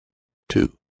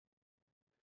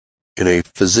In a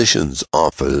physician's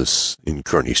office in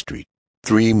Kearny Street,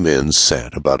 3 men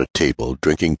sat about a table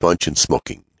drinking punch and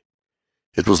smoking.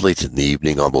 It was late in the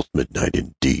evening, almost midnight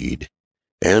indeed,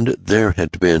 and there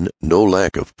had been no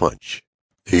lack of punch.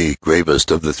 The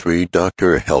gravest of the 3,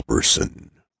 Dr.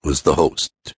 Helberson, was the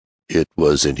host. It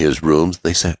was in his rooms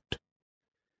they sat.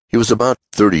 He was about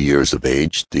 30 years of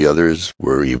age. The others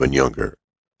were even younger.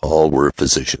 All were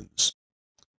physicians.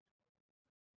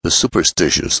 "The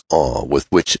superstitious awe with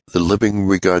which the living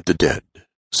regard the dead,"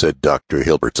 said Dr.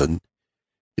 Hilbertson,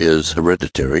 "is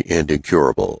hereditary and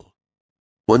incurable.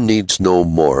 One needs no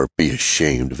more be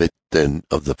ashamed of it than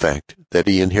of the fact that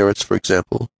he inherits, for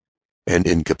example, an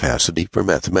incapacity for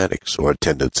mathematics or a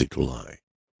tendency to lie."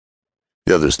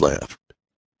 The others laughed.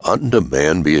 "Oughtn't a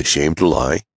man be ashamed to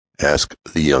lie?" asked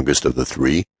the youngest of the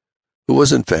 3, who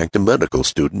was in fact a medical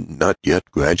student not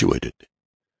yet graduated.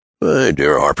 "My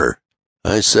dear Harper,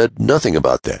 I said nothing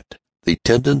about that. The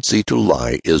tendency to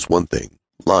lie is one thing,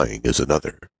 lying is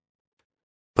another."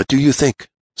 "But do you think,"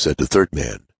 said the 3rd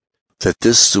man, "that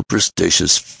this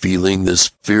superstitious feeling,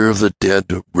 this fear of the dead,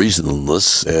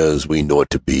 reasonless as we know it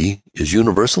to be, is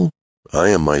universal? I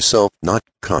am myself not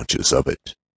conscious of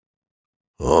it."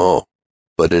 "Oh,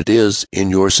 but it is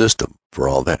in your system, for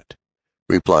all that,"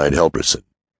 replied Helberson.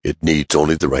 "It needs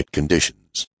only the right conditions.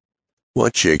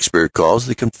 What Shakespeare calls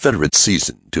the Confederate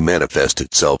season to manifest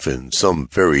itself in some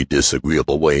very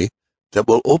disagreeable way that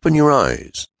will open your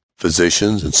eyes.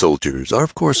 Physicians and soldiers are,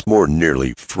 of course, more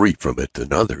nearly free from it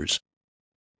than others."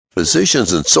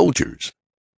 "Physicians and soldiers!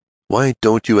 Why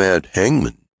don't you add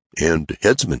hangmen and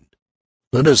headsmen?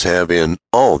 Let us have in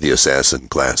all the assassin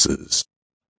classes."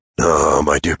 "No,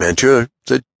 my dear Mancher,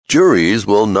 the juries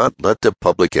will not let the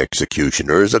public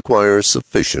executioners acquire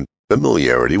sufficient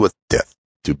familiarity with death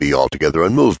to be altogether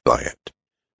unmoved by it."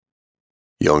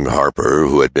 Young Harper,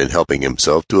 who had been helping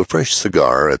himself to a fresh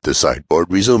cigar at the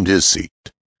sideboard, resumed his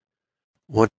seat.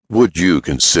 "What would you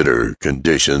consider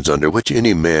conditions under which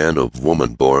any man of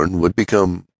woman born would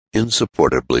become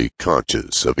insupportably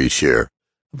conscious of his share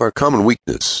of our common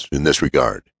weakness in this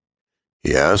regard?"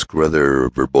 he asked rather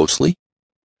verbosely.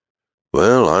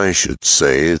 "Well, I should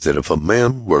say that if a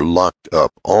man were locked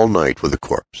up all night with a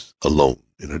corpse, alone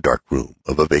in a dark room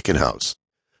of a vacant house,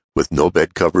 with no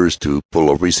bed covers to pull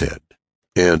over his head,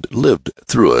 and lived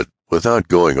through it without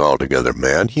going altogether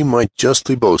mad, he might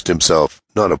justly boast himself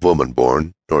not of woman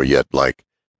born, nor yet, like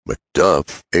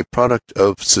Macduff, a product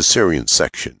of Caesarean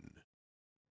section."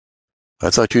 "I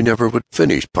thought you never would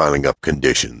finish piling up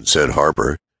conditions," said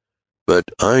Harper. "But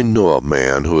I know a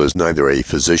man who is neither a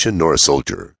physician nor a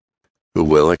soldier, who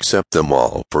will accept them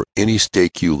all for any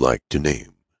stake you like to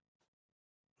name."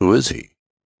 "Who is he?"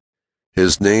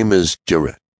 "His name is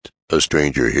Jarrett. A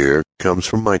stranger here, comes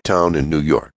from my town in New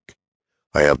York.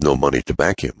 I have no money to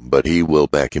back him, but he will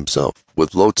back himself,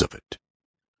 with loads of it."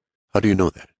 "How do you know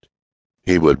that?"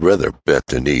 "He would rather bet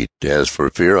than eat. As for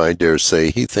fear, I dare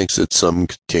say he thinks it's some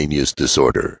cutaneous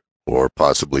disorder, or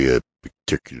possibly a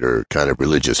particular kind of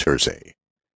religious heresy."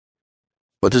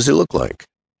 "What does he look like?"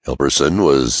 Helberson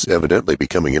was evidently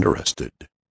becoming interested.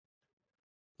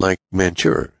 "Like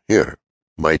Mancher, here.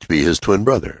 Might be his twin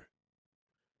brother."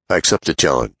 "I accept the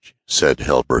challenge," said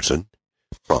Helberson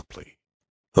promptly.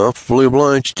 "Awfully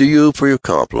obliged to you for your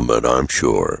compliment, I'm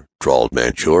sure," drawled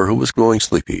Mancher, who was growing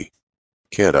sleepy.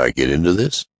 "Can't I get into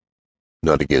this?"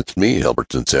 "Not against me,"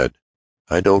 Helberson said.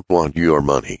 "I don't want your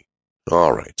money."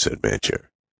 "All right," said Mancher.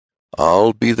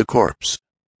 "I'll be the corpse."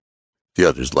 The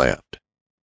others laughed.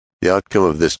 The outcome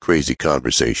of this crazy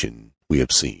conversation we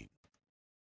have seen.